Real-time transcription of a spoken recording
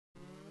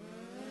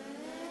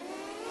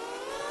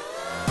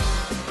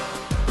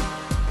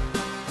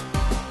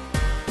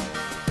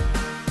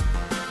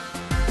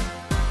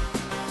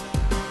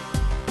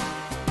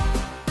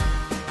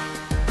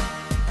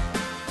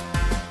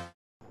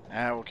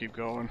keep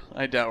going.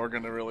 I doubt we're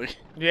gonna really.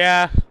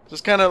 Yeah.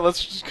 Let's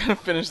just kind of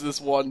finish this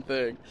one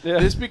thing. Yeah.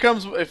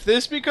 If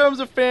this becomes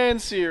a fan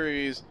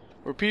series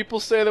where people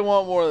say they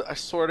want more, I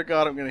swear to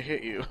God, I'm gonna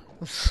hit you.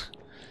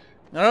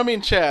 I don't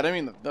mean Chad. I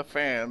mean the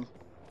fan.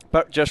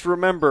 But just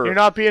remember, You're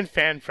not being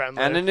fan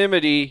friendly.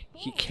 anonymity.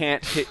 He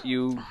can't hit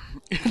you.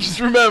 Just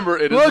remember,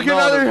 it is Look,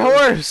 anonymous. another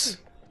horse.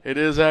 It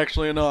is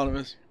actually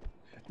anonymous.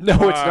 No,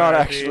 it's not Barbie.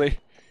 actually.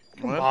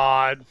 Come What?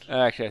 on.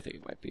 Actually, I think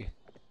it might be.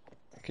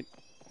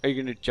 Are you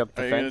gonna jump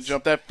the Are you fence? gonna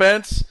jump that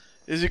fence?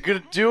 Is it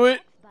gonna do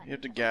it? You have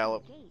to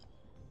gallop.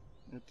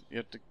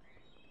 You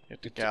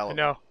have to gallop.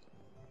 No.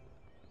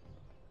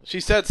 She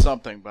said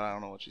something, but I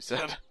don't know what she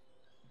said.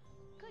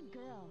 Good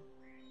girl.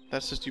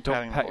 That's just you Don't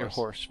patting pat the your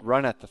horse. horse.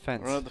 Run at the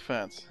fence. Run at the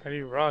fence. How do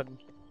you run?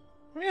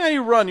 Yeah,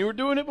 you run. You were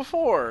doing it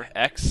before.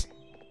 X.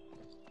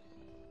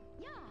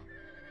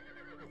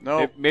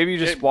 No. Maybe you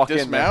just walk in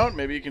there. dismount.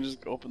 Maybe you can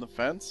just open the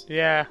fence.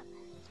 Yeah.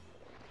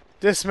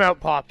 Dismount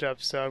popped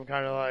up, so I'm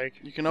kind of like...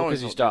 You can Well, always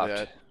 'cause you do stopped.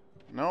 that.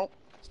 Nope.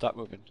 Stop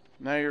moving.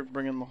 Now you're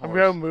bringing the horse. I'm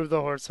going to move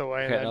the horse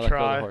away Okay, and now then let go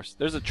of try. the horse.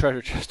 There's a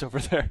treasure chest over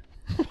there.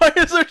 Why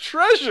is there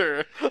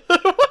treasure?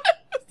 What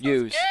is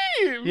Use. this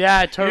game?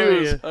 Yeah, totally.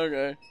 Use. Is.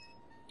 Okay.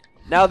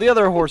 Now the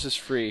other horse is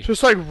free.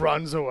 Just like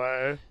runs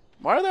away.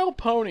 Why are they all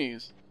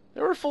ponies?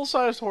 There were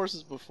full-sized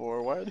horses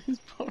before. Why are these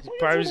ponies?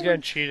 Barbie's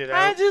getting cheated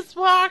out. just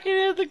walking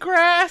in the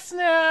grass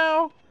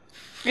now.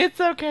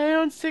 It's okay. I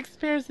own 6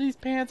 pairs of these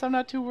pants. I'm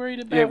not too worried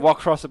about Yeah, walk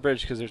across the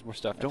bridge because there's more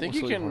stuff. I Don't think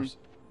whistle you your can. horse.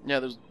 Yeah,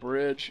 there's a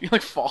bridge. You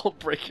like fall,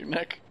 break your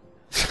neck.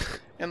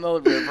 In the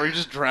river, you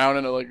just drown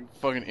in a like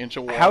fucking inch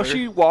of water. How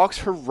she walks,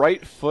 her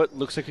right foot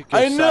looks like it goes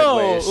I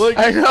know, sideways. like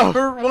I know.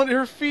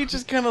 her feet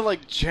just kind of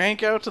like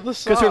jank out to the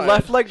side. Because her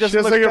left leg doesn't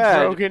has look like a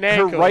bad. broken Her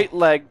ankle. right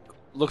leg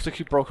looks like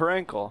she broke her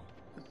ankle.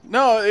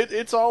 No,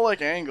 it's all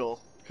like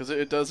angle because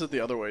it does it the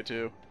other way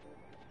too.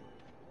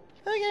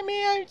 Look at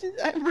me,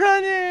 I'm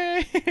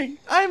running.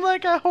 I'm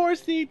like a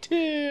horsey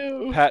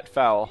too. Pat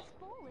foul.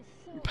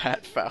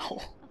 Pat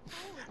foul.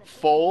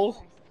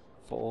 Foal.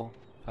 Full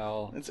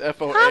foul. It's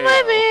F-O-A-L. Come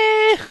with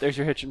me! There's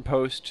your hitching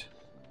post.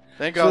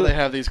 Thank God they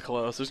have these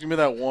close. There's gonna be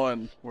that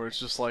one where it's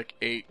just like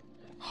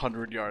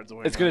 800 yards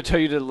away. It's gonna tell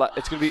you to.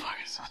 It's gonna be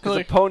because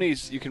the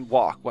ponies you can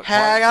walk. What?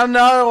 Hang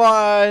another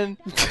one.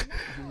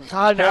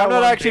 God, Hey, I'm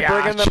not actually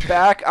bringing them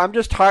back. I'm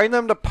just tying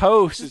them to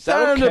posts. Is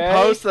that okay? The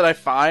post that I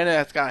find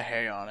that's got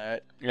hay on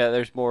it. Yeah,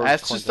 there's more.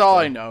 That's coins just up all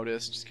there. I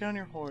noticed. Just get on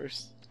your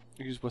horse.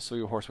 You just whistle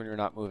your horse when you're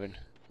not moving.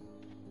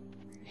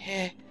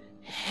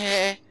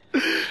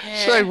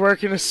 She's like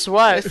working a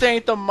sweat. This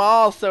ain't the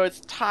mall, so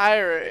it's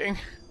tiring.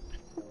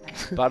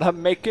 But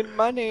I'm making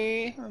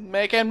money. I'm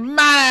making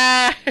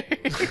money.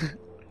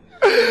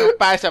 Go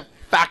buy some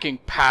fucking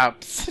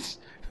pumps.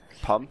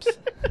 Pumps.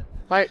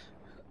 Like,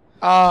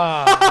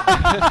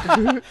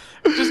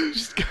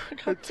 just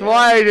that's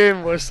why I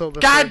didn't whistle.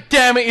 God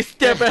damn it, you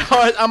stupid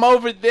horse! I'm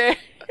over there.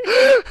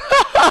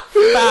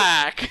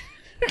 Fuck.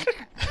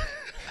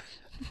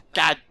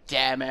 God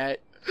damn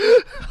it.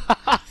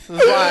 This is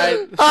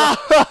why.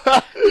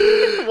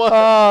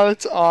 Oh,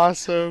 that's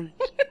awesome.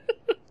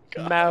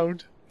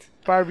 Mount.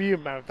 Barbie, you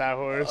mount that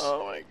horse.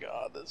 Oh my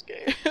God, this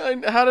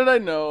game. How did I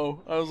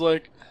know? I was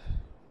like,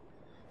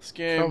 this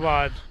game. Come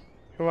on.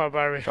 Come on,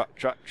 Barbie. Trot,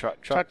 trot, trot,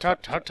 Trot,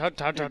 trot. trot, trot,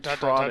 trot, trot, trot,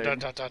 Trotting. trot,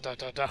 trot, trot, trot,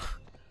 trot, trot.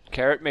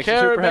 Carrot makes him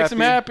Carrot super makes happy.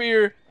 him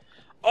happier.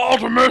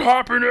 Ultimate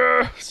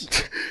happiness.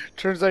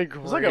 Turns like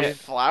There's like a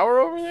flower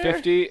over there.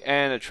 50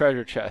 and a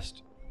treasure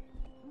chest.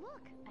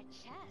 Look,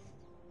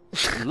 a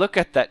chest. Look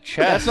at that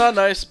chest. That's not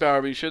nice,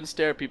 Barbie. You shouldn't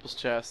stare at people's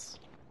chests.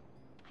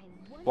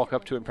 Walk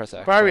up to and press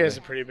X. Barbie has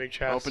a pretty big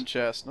chest. Open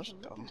chest. No, she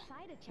doesn't.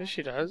 Yes,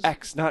 she does.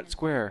 X, not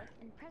square.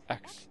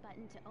 X.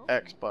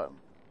 X button.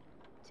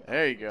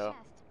 There you go.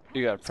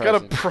 You got a It's got a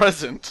present.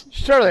 present.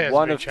 She totally has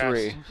One a big of chest.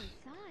 3.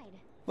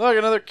 Look,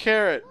 another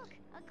carrot. Look,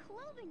 a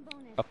clothing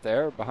bonus. Up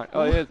there, behind.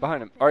 Oh, yeah, it's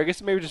behind him. Or I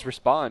guess maybe just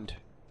respond.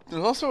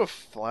 There's also a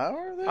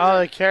flower there. Oh,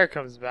 the carrot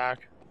comes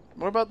back.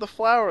 What about the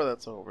flower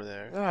that's over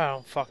there? Oh, I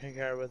don't fucking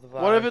care about the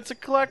vibe. What if it's a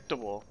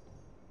collectible?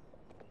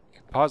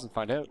 Pause and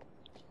find out.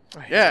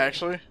 Yeah,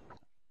 actually.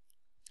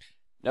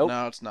 Nope.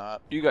 No, it's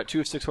not. You got 2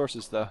 of 6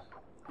 horses though,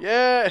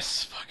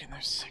 Yes. Fucking,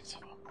 there's 6 of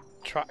them.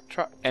 Trot,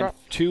 trot, and trot.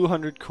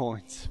 200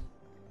 coins.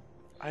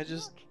 I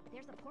just.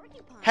 There's a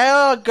porcupine.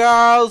 Hello,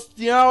 girls.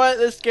 You know what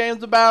this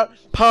game's about?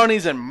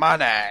 Ponies and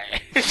money.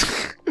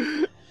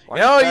 You Why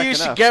know are what you backing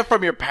should up? get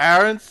from your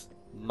parents?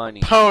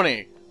 Money.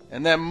 Pony.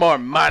 And then more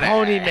money.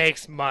 Pony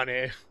makes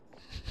money.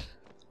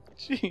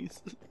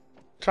 Jesus.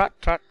 Trot,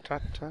 trot,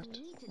 trot, trot.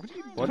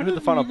 Wonder who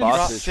the final even boss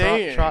Trot, is.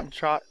 say? trot, trot,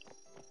 trot.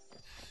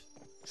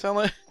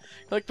 Sound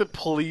like the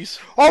police.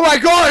 Oh my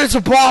god, it's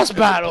a boss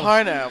battle!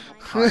 Pineapple.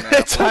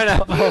 It's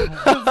Pineapple.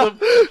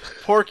 It's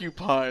a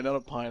porcupine, not a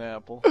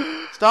pineapple.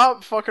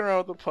 Stop fucking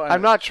around with the pineapple.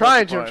 I'm not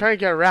trying to, I'm trying to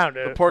get around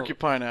The it.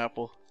 porcupine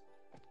apple.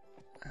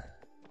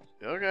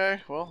 Okay,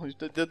 well, you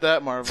did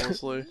that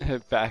marvelously.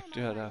 Back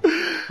to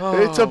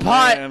It's a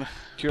pie- man.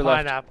 your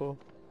left. Pineapple.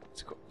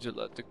 It's to your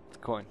left, the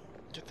coin.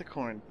 Get the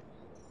coin.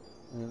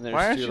 And then there's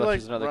Why to aren't your you left like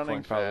is another running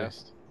coin, probably.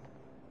 fast?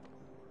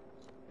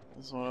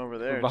 This one over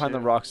there. Behind too.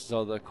 the rocks is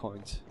all the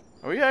coins.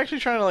 Are we actually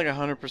trying to like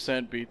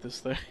 100% beat this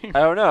thing? I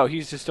don't know.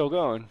 He's just still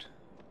going.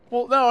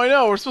 Well, no, I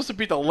know we're supposed to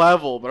beat the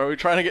level, but are we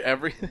trying to get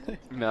everything?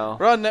 No.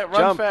 Run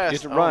Jump. fast. You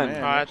have to Oh, run.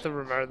 man. I have to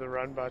remember the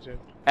run button.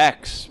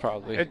 X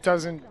probably. It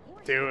doesn't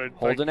do it.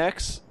 Hold an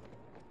X.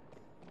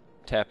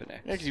 Tap an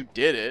X. Yeah, 'cause you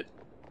did it.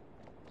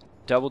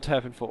 Double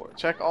tap and forward.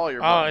 Check all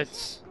your Oh,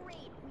 buttons.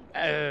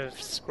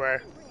 it's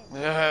square.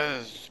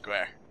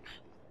 Square.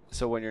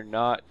 So when you're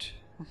not,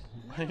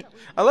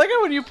 I like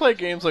it when you play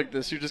games like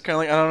this. You're just kind of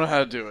like, I don't know how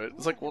to do it.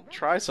 It's like, well,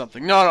 try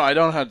something. No, I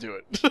don't know how to do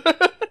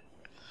it.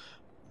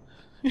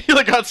 You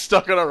like got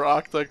stuck on a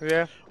rock. It's like,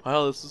 Yeah.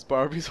 wow, this is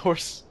Barbie's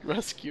horse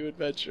rescue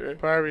adventure.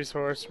 Barbie's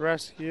horse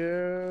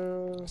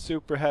rescue.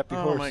 super happy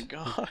Oh horse. my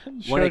god.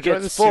 When Should I it try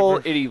the gets full,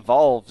 super- it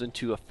evolves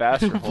into a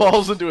faster horse.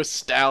 Evolves into a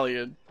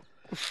stallion.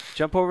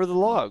 Jump over the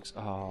logs.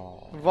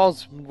 Oh.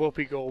 Involves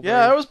Whoopi Goldberg.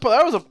 Yeah, that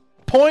was a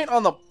point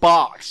on the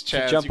box, To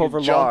Chad. jump You over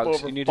can jump logs,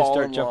 over you need to start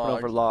fallen jumping logs.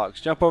 over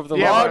logs. Jump over the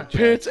Yeah, log. Log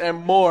pits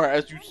and more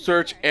as you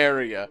search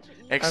area.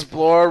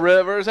 Explore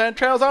rivers and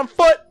trails on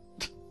foot.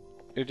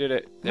 You did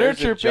it. There's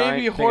a Nurture giant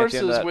baby thing at the end of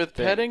horses that with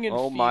thing. petting and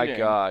Oh feeding. my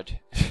god.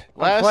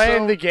 I'm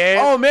playing the game.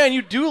 Oh man,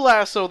 you do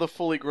lasso the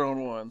fully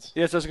grown ones.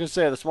 Yes, I was gonna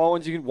say the small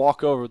ones you can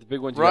walk over, the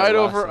big ones you Ride gotta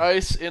over lasso.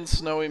 ice in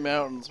snowy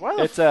mountains. Why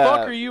the It's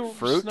fuck are you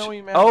fruit.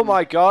 snowy mountains? Oh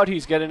my god,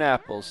 he's getting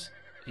apples.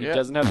 He Yeah.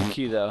 doesn't have the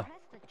key though.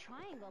 Press the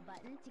triangle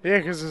button to Yeah,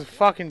 because it's a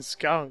fucking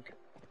skunk.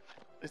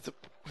 It's a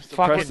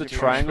Fucking Press the douchebag.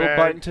 triangle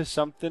button to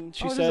something.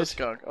 She Oh, it is said. a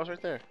skunk. Oh, it's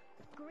right there.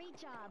 Great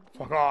job.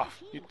 Fuck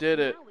off. You did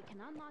it. Now we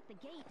can unlock the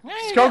gate.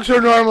 Skunks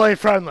are normally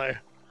friendly.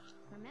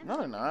 No,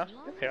 they're not.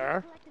 They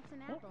are.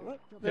 They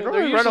They're don't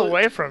really run usually-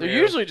 away from They're you.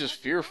 usually just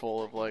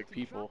fearful of like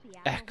people,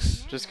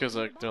 X. just because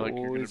like they're like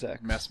you're Always gonna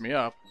X. mess me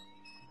up.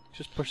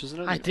 Just pushes it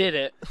in. I did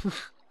it.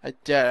 I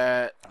did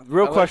it. The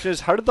real I like- question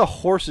is, how did the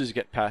horses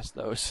get past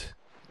those?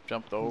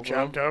 Jumped over.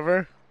 Jumped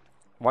over.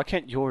 Why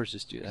can't yours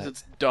just do Because that?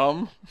 it's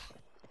dumb.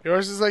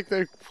 Yours is like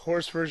the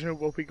horse version of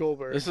Whoopi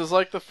Goldberg. This is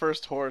like the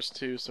first horse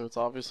too, so it's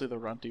obviously the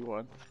runty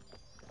one.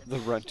 The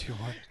run to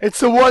one. It's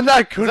the one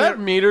that Is couldn't. that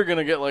meter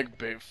gonna get like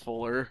big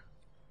fuller?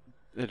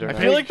 I don't I know.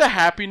 feel like the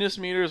happiness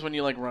meter is when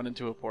you like run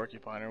into a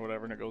porcupine or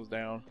whatever and it goes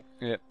down.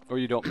 Yeah, or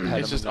you don't pet It's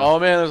them just, enough. oh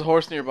man, there's a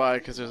horse nearby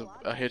because there's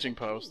a hitching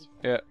post.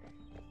 Yeah,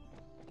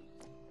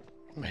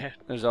 Man,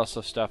 there's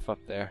also stuff up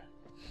there.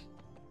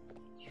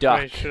 where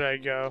Duck. should I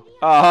go?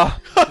 Ah,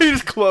 You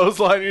just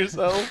clothesline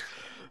yourself.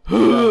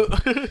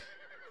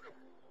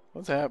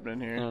 What's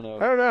happening I here? don't I know.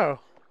 don't know.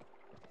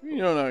 You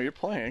don't know. You're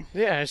playing.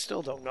 Yeah, I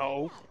still don't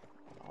know.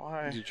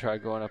 Why? Did you try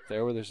going up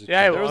there where there's a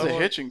Yeah, I There was a Well,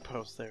 hitching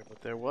post there,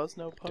 but there was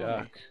no pony.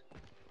 duck?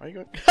 Why are you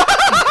going?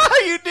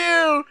 You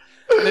do.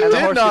 And it And the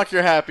did horse knock gets-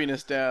 your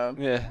happiness down.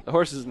 Yeah, the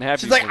horse isn't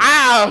happy. She's like, for you.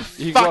 ah,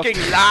 You go up fucking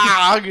to-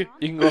 log.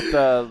 You can go up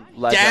the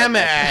ladder. Damn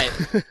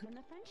it.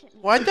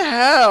 What the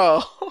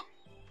hell?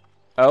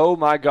 Oh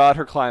my god,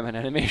 her climbing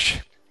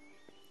animation.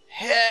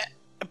 Heh.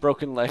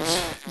 Broken legs.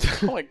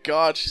 Oh my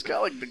god, she's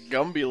got like the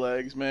Gumby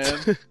legs, man.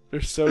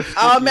 They're so sticky.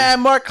 Oh man,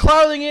 more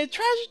clothing and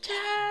treasure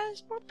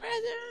chest, more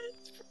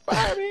presents for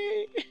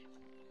Barbie.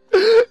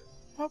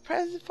 More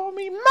presents for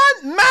me, money.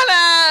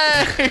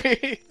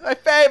 My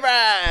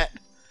favorite.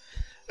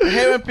 I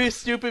hate when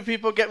stupid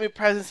people get me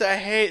presents that I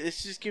hate.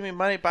 It's just give me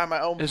money, buy my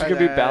own. Is it gonna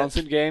be a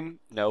balancing game?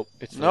 Nope.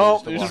 It's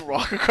Nope, the you just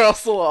walk. walk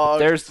across the log.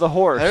 There's the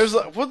horse. There's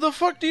what the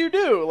fuck do you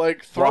do?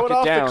 Like throw Walk it it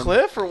off down. the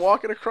cliff or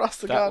walk it across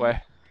the that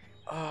way.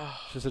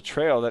 Ah, There's a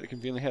trail that it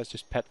conveniently has.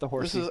 Just pet the this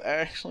horsey. is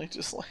actually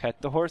just like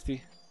Pet the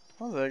horsey.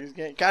 what the heck is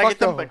getting- Fuck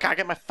the horse. gotta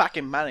get my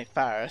fucking money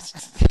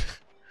first.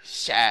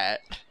 Shit.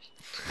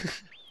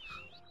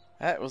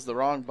 That was the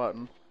wrong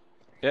button.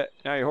 Yeah,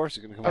 now your horse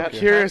is gonna come I'm up here.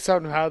 curious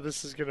on how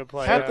this is gonna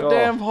play Pat out. the go.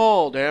 damn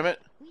hole, damn it.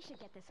 We should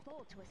get this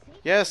boat to a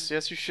safe Yes,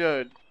 yes, you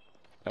should.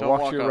 Now Don't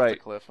walk walk to your off right.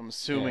 the cliff. I'm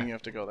assuming Yeah. you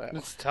have to go that way.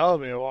 It's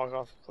telling me to walk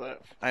off the cliff.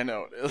 I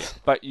know it is.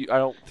 But I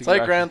don't think It's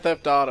like you Grand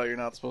Theft Auto. You're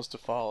not supposed to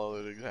follow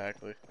it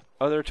exactly.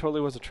 Oh, there totally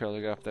was a trail to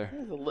get up there.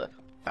 There's a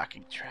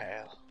fucking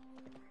trail.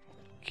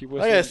 Keep Look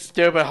at whistling. this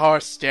stupid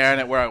horse staring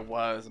at where I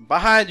was. I'm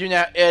behind you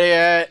now,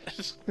 idiot.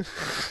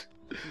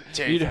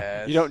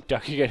 Jesus. You don't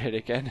duck, you get hit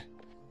again.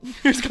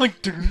 He's going.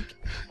 Dunk.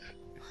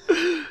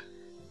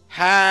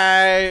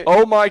 Hi.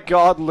 Oh my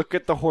god, look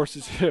at the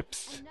horse's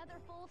hips. Another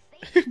full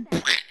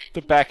safe.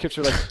 The back hips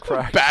are like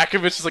cracked. Back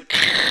of it's just like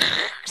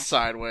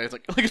sideways,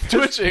 like it's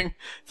twitching.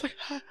 It's like,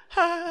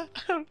 ha,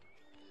 ha.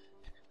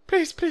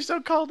 Please, please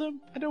don't call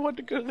them. I don't want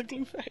to go to the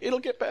glue factory. It'll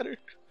get better.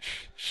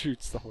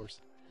 Shoots the horse.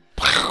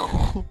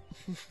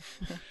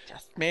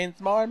 Just means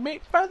more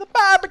meat for the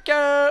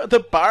barbecue.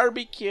 The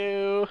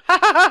barbecue. Ha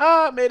ha ha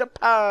ha. Made a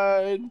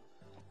pun.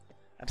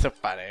 I'm so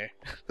funny.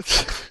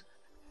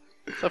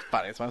 So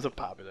funny. That's why I'm so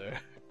popular.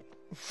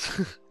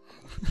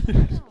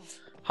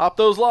 Hop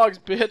those logs,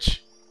 bitch.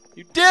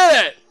 You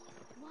did it.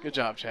 Good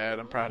job, Chad.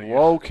 I'm proud of you.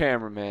 Whoa,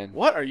 cameraman.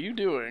 What are you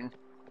doing?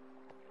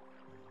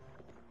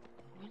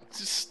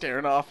 Just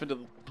staring off into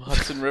the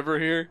Hudson River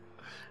here.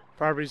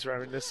 Barbie's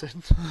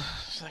reminiscent.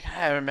 She's like,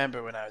 I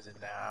remember when I was in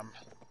Nam.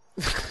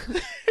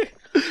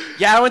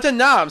 Yeah, I went to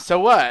Nam, so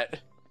what?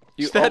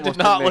 You That did almost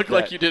not didn't look make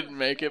like that. you didn't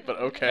make it, but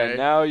okay. And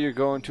now you're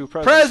going to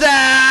present.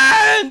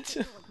 Present!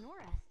 Ignore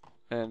us.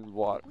 And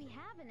water. We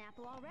have an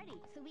apple already,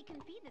 so we can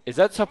feed this. Is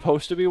that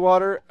supposed to be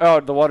water? Oh,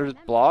 the water's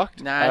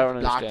blocked? Nah, I don't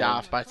it's blocked understand.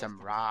 off by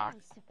some rock.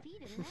 To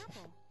feed it an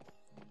apple.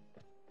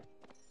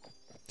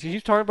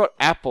 He's talking about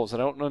apples. I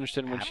don't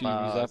understand when she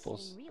uses Apples.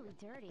 apples. Getting really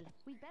dirty.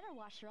 We better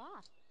wash her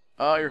off.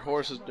 Oh, your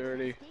horse is Wash her in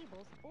dirty.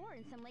 stables or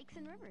in some lakes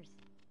and rivers.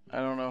 I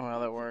don't know how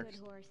that That's a works.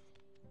 good horse.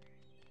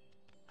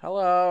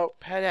 Hello,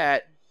 pet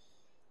it.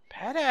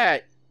 Pet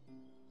it.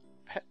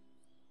 Pet.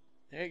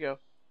 There you go.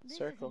 This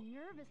Circle. is a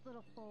nervous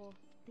little foal.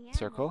 The animals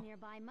Circle?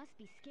 nearby must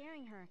be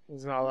scaring her.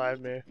 It's not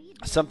allowed me.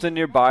 Something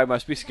nearby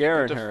must be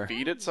scaring To her.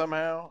 feed it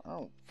somehow? I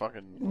don't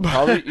fucking.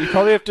 You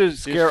probably have to You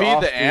scare feed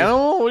off the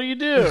animal? What do you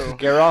do?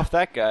 Scare off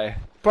that guy.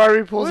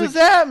 Barbie What pulls does a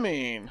that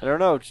mean? I don't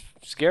know. Just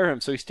scare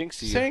him so he stinks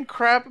to you. Saying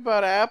crap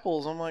about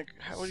apples. I'm like,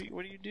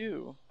 what do you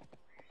do?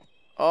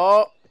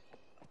 Oh.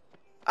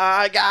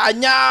 I got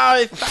no!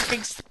 It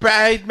fucking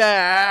sprayed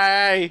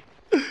me!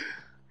 Walk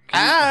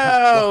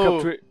Ow!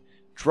 up to it.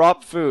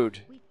 Drop food.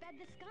 We fed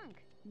the skunk.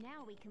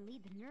 Now we can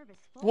lead the nervous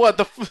foal. What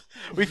the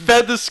we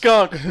fed the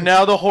skunk.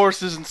 Now the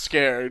horse isn't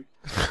scared.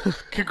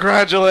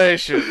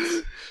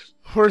 Congratulations.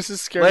 horse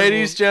is scared.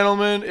 Ladies,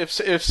 gentlemen,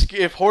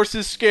 if horse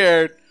is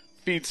scared,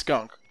 feed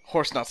skunk.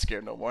 Horse not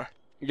scared no more.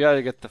 You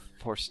gotta get the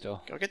horse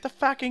still. Go get the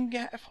fucking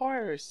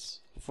horse.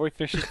 Before he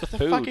finishes the The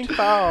food. fucking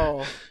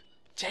fowl.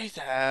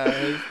 Jesus.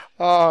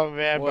 Oh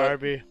man, What?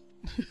 Barbie.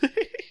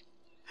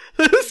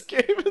 This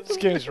game is This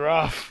game's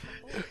rough.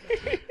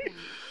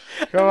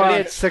 And Come he on.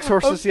 had 6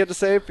 horses he had to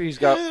save. He's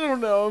I got. don't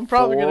know. I'm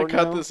probably gonna 4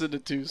 cut now? this into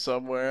 2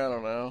 somewhere. I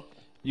don't know.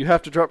 You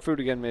have to drop food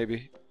again,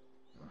 maybe.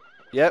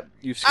 Yep,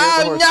 you've scared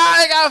the Oh horse. no!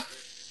 I got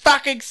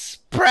fucking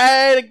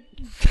sprayed.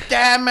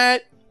 Damn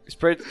it!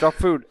 Spray. Drop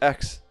food.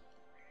 X.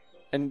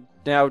 And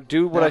now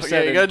do what No, I said. Yeah,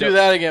 you and gotta do don't-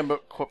 that again,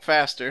 but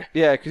faster.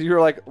 Yeah, because you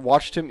were like,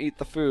 watched him eat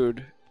the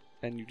food,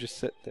 and you just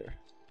sit there.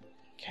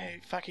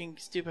 Okay, fucking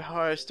stupid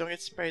horse. Don't get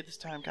sprayed this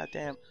time.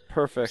 Goddamn.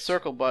 Perfect.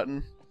 Circle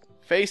button.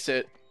 Face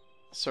it.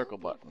 Circle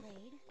button.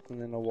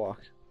 And then a walk.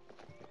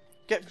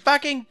 Get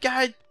fucking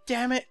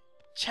goddamn it,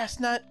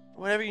 chestnut.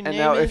 Whatever your And name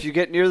now, is. if you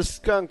get near the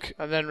skunk,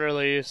 And then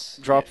release.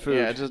 drop food.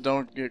 Yeah, just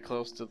don't get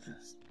close to.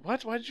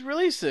 What? Why'd you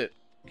release it?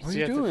 What are You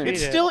you have to doing? feed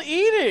It's it. still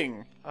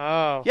eating.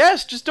 Oh.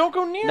 Yes, just don't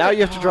go near it. Now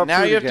you have to drop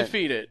Now food you have again. to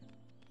feed it.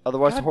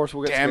 Otherwise, the God horse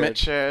will get Damn scared. it,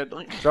 Chad.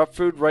 Like, Drop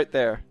food right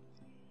there.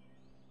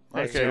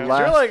 That's okay, your you're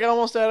last- like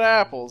almost out of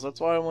apples. That's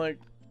why I'm like,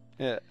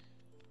 Yeah.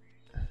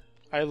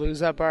 I lose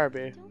that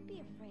Barbie. Don't be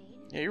afraid.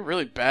 yeah, you're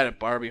really bad at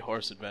Barbie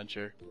Horse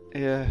Adventure.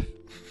 Yeah.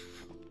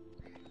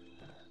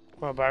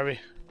 Come on, Barbie.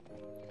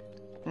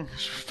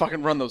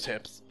 Fucking run those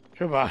hips.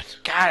 Come on.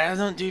 God, I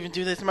don't even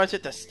do this much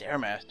at the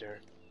Stairmaster.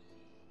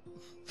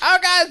 Oh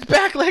God, his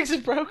back legs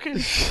are broken.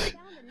 Found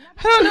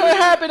I don't know what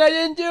happened. I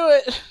didn't do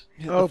it.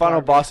 The final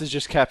Barbie. boss is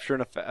just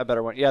capturing a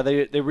better one. Yeah,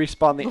 they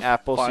respawn the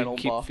apple so you final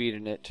can keep boss.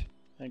 feeding it.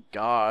 Thank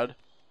God.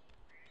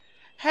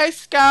 Hey,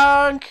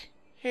 Skunk.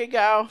 Here you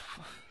go.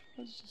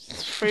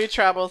 For your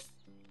troubles.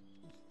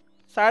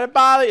 Sorry to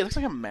bother you. It looks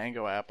like a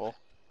mango apple.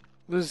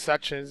 This is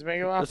sections.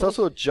 Mango apple. There's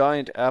also a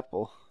giant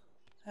apple.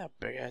 That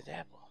big ass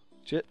apple.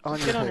 Get on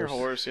Get your on your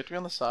horse. You have to be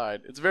on the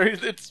side.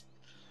 It's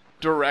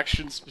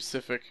direction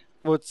specific.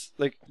 Well, it's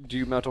like, do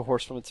you mount a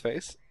horse from its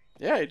face?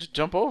 Yeah, you just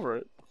jump over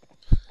it.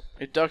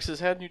 It ducks his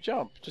head and you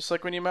jump. Just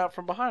like when you mount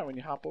from behind when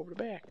you hop over the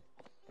back.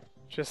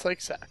 Just like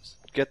sex.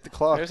 Get the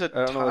clock. There's a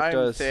I don't know what it time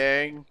does.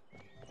 thing.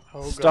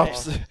 Oh,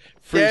 Stops. God.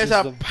 Freezes There's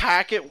a them.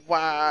 pocket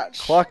watch.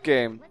 Clock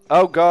game.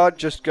 Oh God,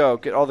 just go.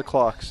 Get all the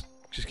clocks.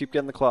 Just keep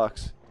getting the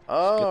clocks.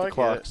 Oh, Get the I get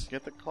clocks. it.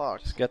 Get the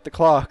clocks. Just get the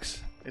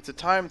clocks. It's a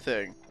time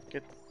thing.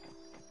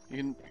 You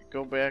can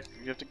go back.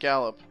 You have to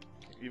gallop.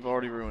 You've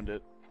already ruined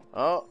it.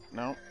 Oh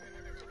no!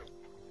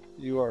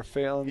 You are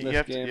failing You this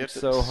have to- game you have to-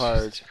 so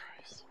hard. Jesus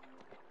Christ.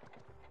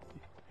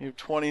 You have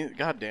 20.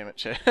 God damn it,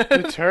 Chad.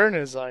 The turn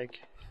is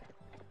like.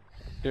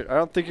 Dude, I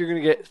don't think you're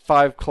gonna get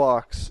 5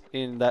 clocks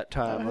in that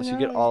time I unless you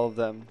get know. all of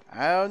them.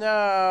 I don't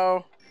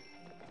know.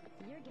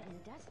 You're getting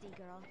dusty,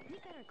 girl. We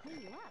better clean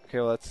you up. Okay,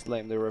 well that's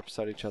lame. They were up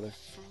beside each other.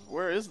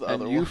 Where is the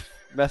And other you one?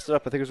 messed it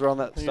up. I think it was around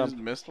that You just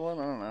stump. missed one.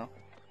 I don't know.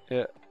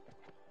 Yeah.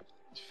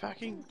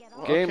 Fucking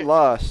well, Game okay.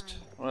 lost.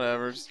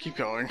 Whatever. Just keep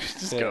going.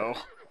 Just Yeah. go.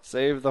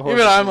 Save the horse.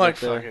 Even I'm like,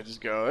 fuck it.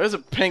 Just go. There's a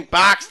pink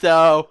box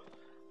though.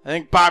 I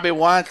think Barbie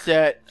wants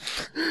it.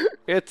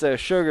 It's a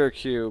sugar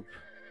cube.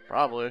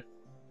 Probably.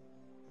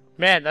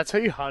 Man, that's how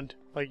you hunt.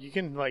 Like, you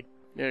can, like,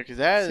 Yeah, because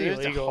there's the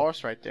illegal.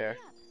 horse right there.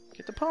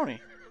 Get the pony.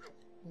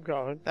 go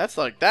ahead. That's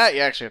like that.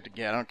 You actually have to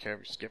get. I don't care if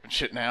you're skipping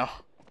shit now.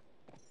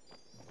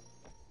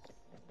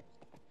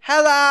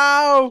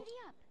 Hello.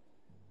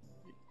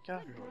 Get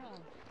off your horse.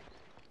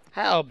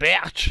 Hell,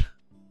 bitch.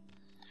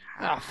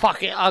 Ah,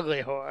 fucking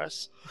ugly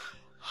horse.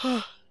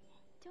 Don't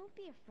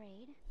be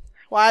afraid.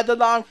 Why the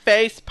long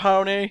face,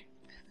 pony?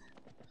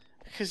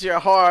 Because you're a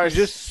horse.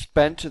 You just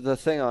spent the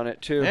thing on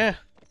it too. Yeah.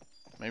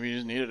 Maybe you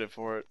just needed it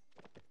for it.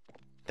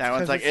 That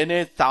one's 'Cause like, it's- it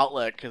needs salt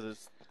lick because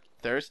it's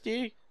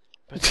thirsty.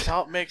 But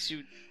salt makes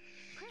you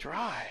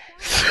dry.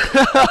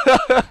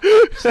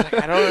 It's like,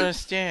 I don't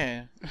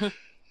understand.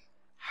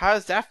 How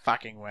does that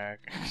fucking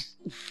work?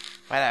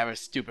 Whatever,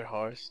 stupid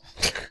horse.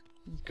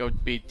 Go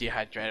be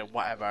dehydrated,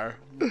 whatever.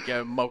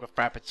 Get a mocha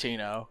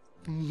frappuccino.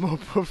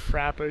 Mocha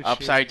frappuccino.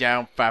 Upside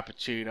down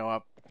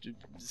frappuccino.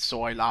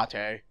 Soy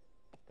latte.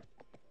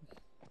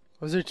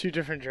 Those are 2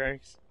 different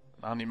drinks.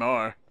 Not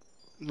anymore.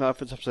 Not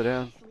if it's upside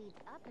down. Leads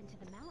up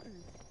into the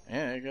mountains.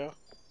 Yeah, there you go.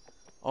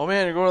 Oh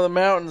man, you're going to the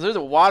mountains. There's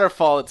a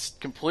waterfall that's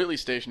completely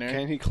stationary.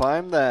 Can he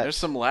climb that? There's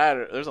some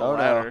ladder. There's a Oh,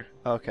 ladder.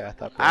 no. Okay, I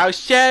thought. Oh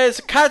shit, it's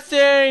a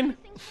cutscene!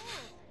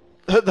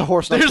 The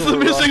horse. There's the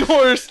missing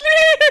horse.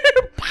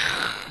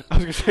 I was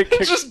gonna say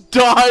kick. It just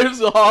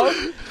dives off.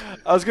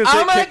 I was gonna say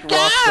Oh my kick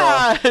rocks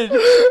off. god!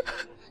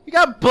 You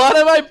got blood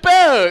on my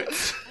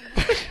boots!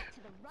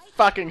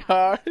 Fucking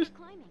hard.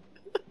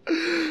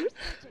 Climbing.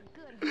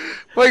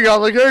 Oh my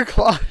god, look at her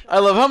claw. I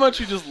love how much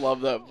you just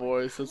love that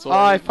voice. That's Oh,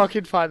 why I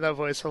fucking find that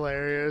voice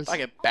hilarious. like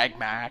a Big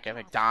Mac at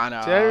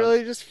McDonald's. Did I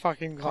really just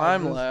fucking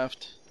Climb this?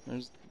 left.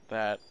 There's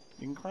that.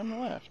 You can climb the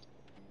left.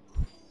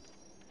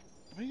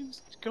 Why do you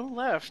just go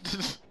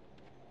left?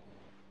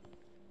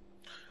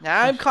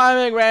 Now I'm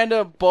climbing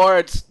random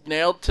boards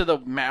nailed to the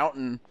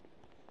mountain.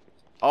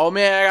 Oh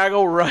man, I gotta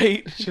go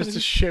right. Just a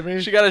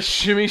shimmy. She got a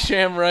shimmy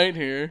sham right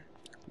here.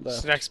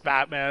 It's next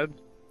Batman.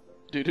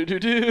 Do do do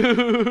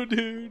do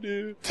do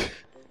do.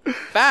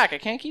 Fuck, I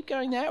can't keep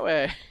going that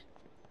way.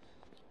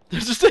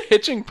 There's just a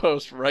hitching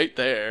post right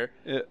there.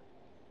 Yeah.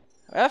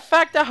 Where the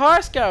fuck the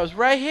horse goes?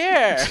 Right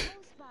here. Close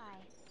by.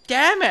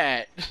 Damn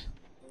it.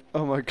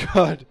 Oh my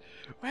god.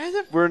 Where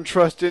the We're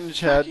entrusting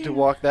Chad to Fucking-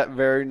 walk that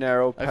very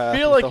narrow path. I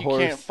feel with like the you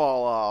horse. can't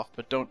fall off,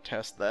 but don't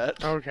test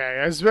that. Okay,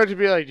 I was about to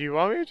be like, do you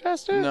want me to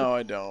test it? No,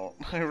 I don't.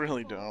 I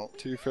really don't.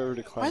 Too far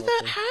to climb Why up the?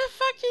 there. How the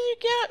fuck did you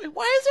get?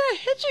 Why is there a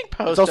hitching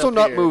post? It's also up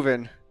not here?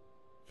 moving.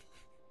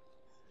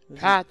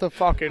 Pat the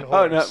fucking horse.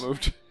 Oh, not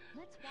moved.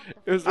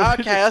 It was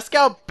Okay, let's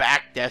go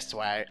back this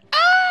way.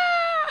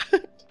 Ah!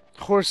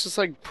 Horse just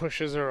like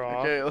pushes her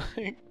off. Okay,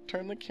 like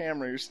turn the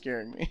camera. You're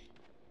scaring me.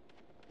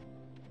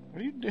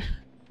 What are you doing?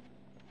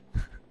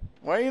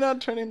 Why are you not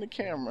turning the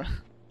camera?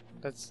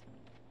 That's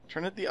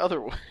Turn it the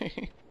other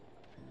way.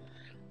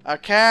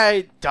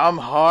 Okay, dumb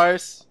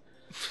horse.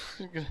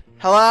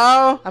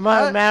 Hello? I'm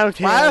on a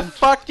mountain. Why the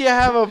fuck do you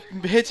have a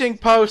hitching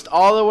post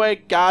all the way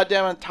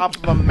goddamn on top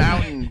of a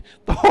mountain?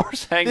 The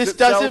horse hangs This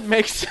itself. doesn't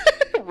make sense.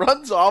 It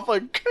runs off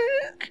like...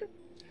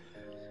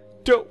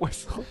 Don't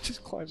whistle.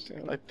 Just climb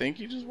down. I think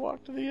you just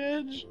walked to the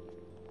edge.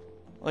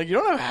 Like, you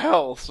don't have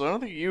health, so I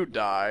don't think you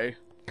die.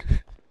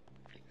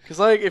 Because,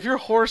 like, if your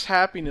horse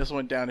happiness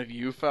went down if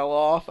you fell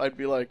off, I'd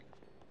be like,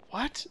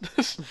 what?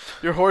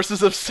 Your horse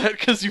is upset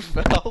because you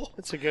fell?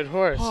 It's a good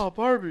horse. Oh,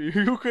 Barbie,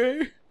 are you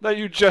okay? That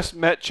you just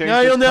met changed Now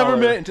his you'll never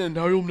color.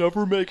 now you'll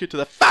never make it to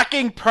the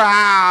fucking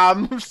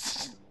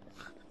proms.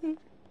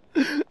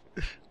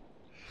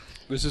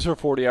 This is her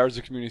 40 hours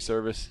of community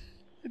service.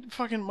 It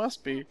fucking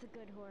must be. That's a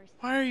good horse.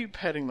 Why are you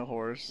petting the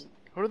horse?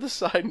 Go to the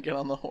side and get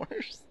on the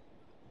horse.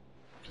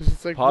 'Cause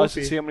it's like Pause to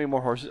Whoopi. see how many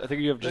more horses. I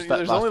think you have just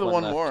There's that last only the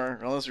one left. more,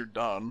 unless you're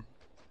done.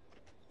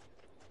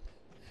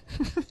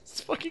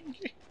 It's fucking.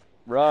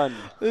 Run.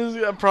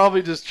 I'm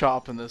probably just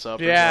chopping this up.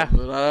 Yeah. Or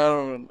something, but I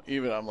don't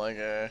even. I'm like,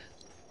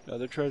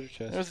 Another treasure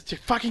chest. there's the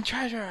fucking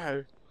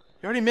treasure.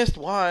 You already missed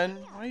one.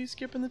 Why are you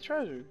skipping the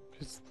treasure?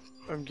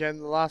 I'm getting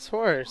the last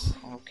horse.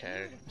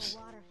 Okay. The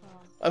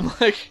waterfall. I'm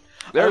like.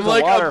 There's I'm a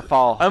like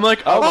waterfall. I'm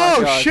like. Oh my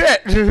Oh God.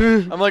 shit!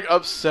 I'm like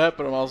upset,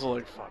 but I'm also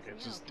like, fuck it,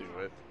 just do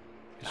it.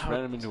 Just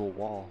ran him into a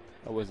wall.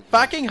 That wasn't.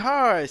 Fucking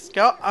horse,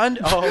 go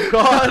under. Oh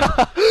god.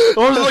 The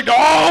horse is like,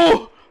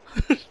 oh.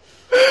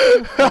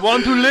 I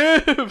want to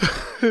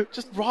live.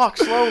 Just walk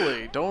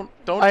slowly. Don't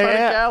try to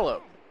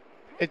gallop.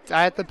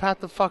 I had to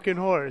pat the fucking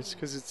horse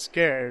because it's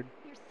scared.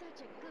 You're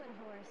such a good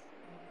horse.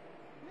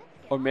 Let's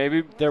get Or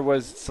maybe there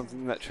was something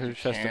in that treasure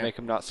chest to Can't make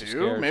him not so do?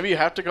 scared. Maybe you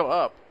have to go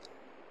up.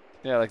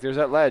 Yeah, like there's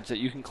that ledge that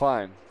you can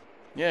climb.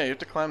 Yeah, you have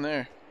to climb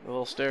there. The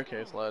little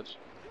staircase ledge.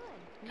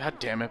 God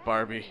damn it,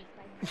 Barbie.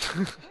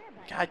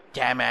 God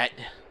damn it.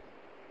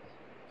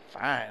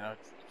 Fine.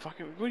 Fuck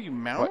it. What are you,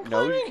 mountain What?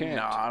 No, you climbing? can't.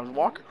 Nah,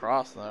 walk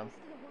across them.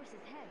 to the horse's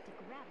head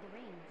to grab the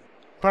reins.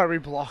 Barbie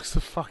blocks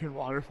the fucking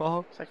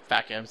waterfall. It's like,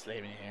 fuck it, I'm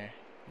sleeping here.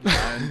 I'm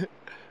done.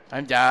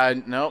 I'm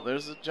done. Nope,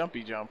 there's a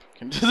jumpy jump.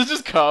 Does it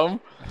just come?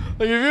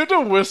 Like, if you have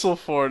to whistle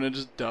for it, it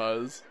just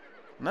does.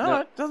 No, No.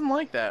 it doesn't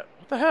like that.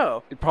 What the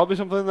hell? It probably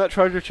something in that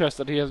treasure chest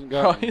that he hasn't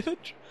Probably gotten.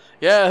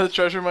 yeah, the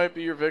treasure might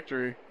be your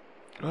victory.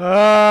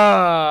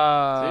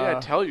 Ah. See, I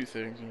tell you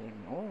things. And you're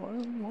like, oh, I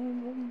don't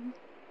know.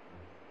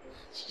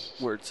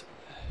 Words.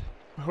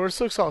 The horse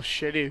looks all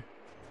shitty.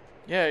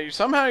 Yeah,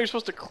 somehow you're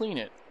supposed to clean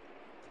it.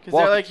 Because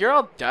Walk- they're like, you're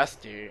all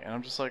dusty. And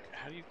I'm just like,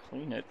 how do you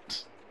clean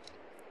it?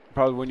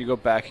 Probably when you go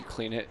back, you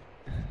clean it.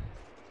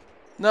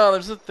 No,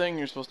 there's a thing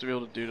you're supposed to be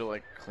able to do to,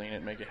 like, clean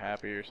it, make it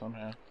happier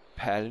somehow.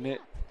 Patting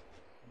it.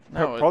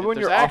 No, Probably when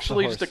there's you're off the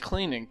actually just a horse.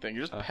 cleaning thing.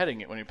 You're just Oh.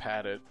 petting it when you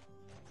pat it.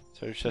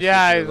 Treasure chest.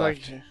 Yeah, is to I your like.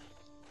 left.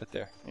 Right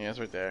there. Yeah, it's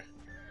right there.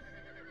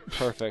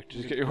 Perfect.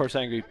 Just get your horse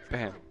angry.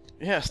 Bam.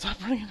 Yeah, stop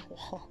running into the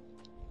wall.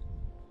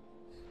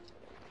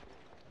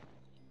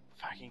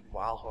 fucking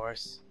wild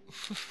horse.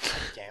 God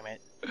damn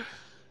it.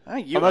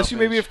 Unless you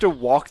maybe have to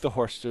walk the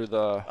horse through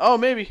the... Oh,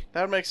 maybe.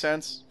 That would make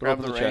sense. Grab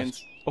Open the the reins.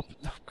 chest. Open...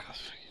 Oh, God.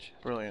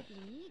 Brilliant.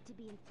 You need to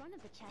be in front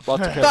of the chest.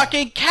 Lots of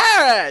Fucking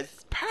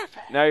carrots!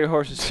 Perfect! Now your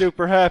horse is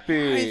super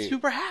happy. He's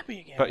super happy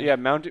again. But yeah,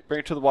 mount it,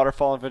 bring it to the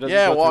waterfall. If it doesn't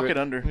Yeah, go walk through it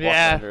under. walk it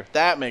Yeah. under.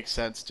 That makes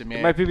sense to me.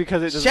 It might be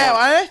because it doesn't... Shit, want-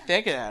 why did I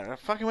think of that? I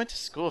fucking went to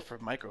school for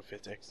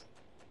microphysics.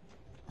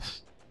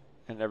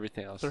 And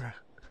everything else.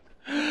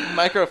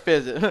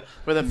 Microphysics.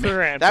 With a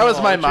They're that was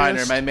my minor.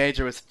 anthropologists. My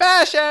major was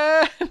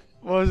fashion.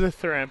 What was it?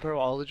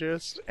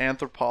 Theranthropologist?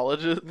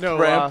 Anthropologist. No,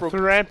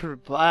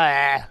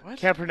 What?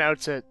 Can't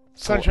pronounce it.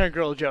 Sunshine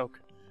Girl joke.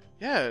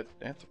 Yeah.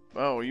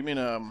 Oh, you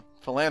mean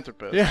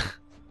philanthropist? Yeah.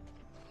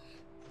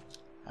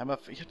 You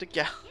have to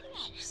get.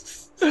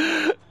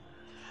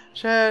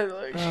 Chad,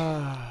 like,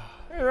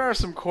 there are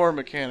some core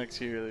mechanics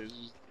here. There's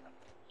just...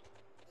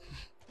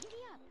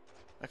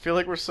 I feel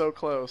like we're so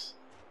close.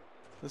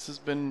 This has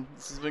been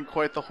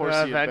quite the horsey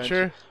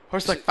adventure.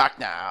 Horse like fuck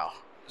now.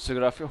 So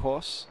get off your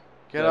horse.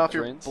 Get off off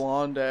your reins.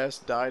 blonde ass,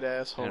 dyed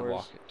ass horse. And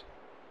walk it.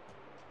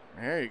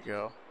 There you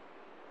go.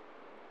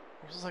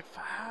 Horse is like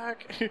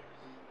fuck. I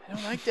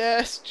don't like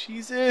this.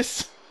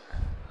 Jesus.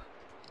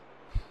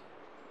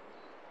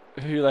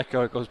 If you let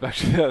go, it goes back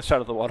to the other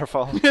side of the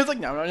waterfall. It's like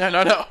no.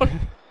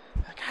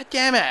 God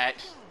damn it.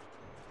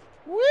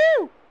 Woo.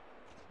 Yeah,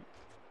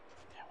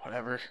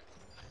 whatever.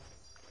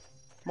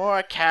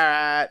 More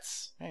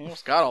carrots. Man, you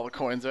almost got all the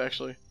coins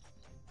actually.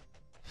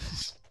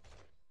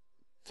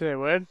 Did I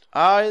win?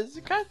 It's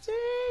a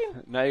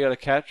cutscene. Now you gotta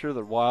capture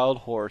the wild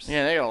horse.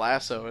 Yeah, they gotta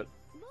lasso it.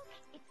 Look,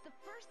 it's the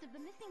first of the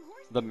missing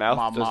horses. The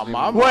mouth doesn't even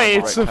Mom. work Wait,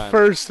 at it's the the right time.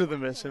 first of the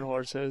missing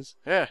horses.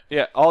 Yeah.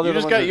 Yeah, all the You other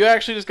just ones got. are- You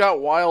actually just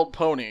got wild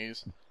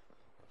ponies,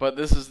 but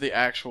this is the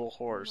actual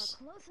horse.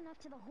 When we're close enough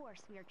to the horse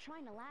we are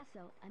trying to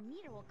lasso, a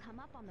meter will come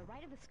up on the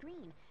right of the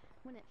screen.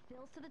 When it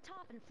fills to the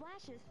top and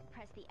flashes,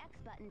 press the X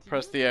button to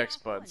Press use the X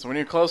last button. one. So when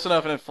you're close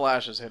enough and it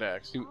flashes, hit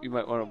X. You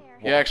might want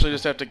to. You actually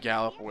just have to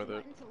gallop with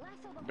it, Button to lasso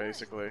the horse.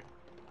 basically.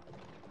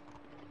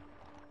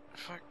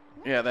 Fuck.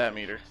 Yeah, that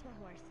meter. Catch the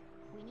horse.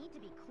 We need to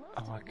be close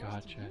Oh to my the horse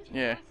God, to Chad. use the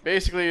Yeah, lasso.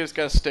 basically you just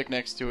gotta stick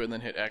next to it and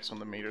then hit X when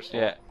the meter's full.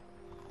 Yeah.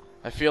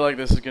 I feel like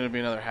this is gonna be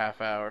another half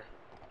hour.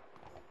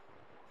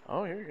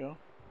 Oh, here we go.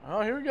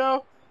 Oh, here we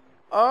go.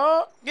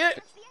 Oh, get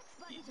it! Press the X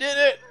button You to did use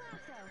it!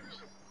 the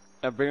lasso.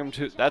 Now bring him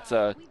to. That's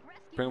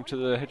bring him to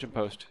the hitching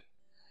post.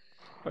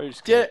 Or you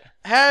just Did it!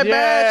 Hey, man!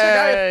 Check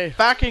out your Yay.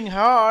 fucking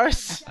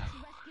horse! Just to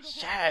rescue the horse.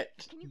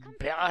 Shit! Can you come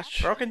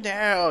Bitch. Broken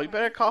down. You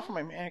better call for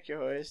my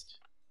manicurist.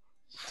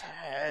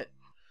 Shit.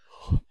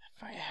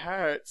 My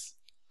hurts.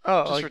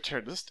 Oh, Just like,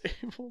 return to the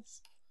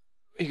stables.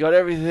 You got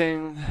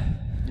everything.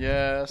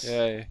 Yes.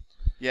 Yay.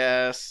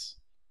 Yes.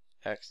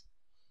 X.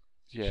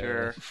 Yeah.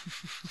 Sure.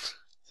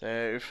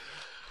 Save.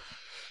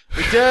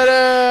 We did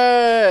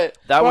it!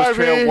 That was Barbie!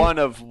 trail 1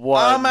 of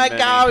 1. Oh my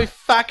god, we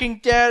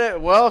fucking did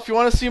it! Well, if you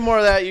want to see more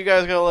of that, you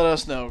guys gotta let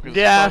us know. Cause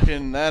Yeah.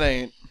 fucking, that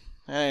ain't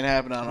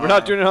happening on We're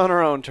not doing it on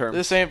our own terms.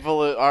 This ain't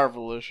our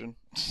volition.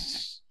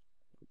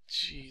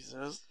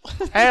 Jesus.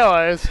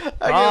 anyways, That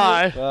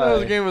bye. game was,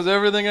 the game was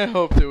everything I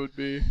hoped it would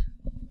be.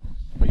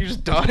 You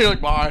just die, you're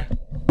like, bye.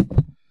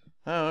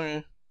 Oh,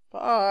 okay.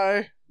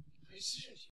 Bye.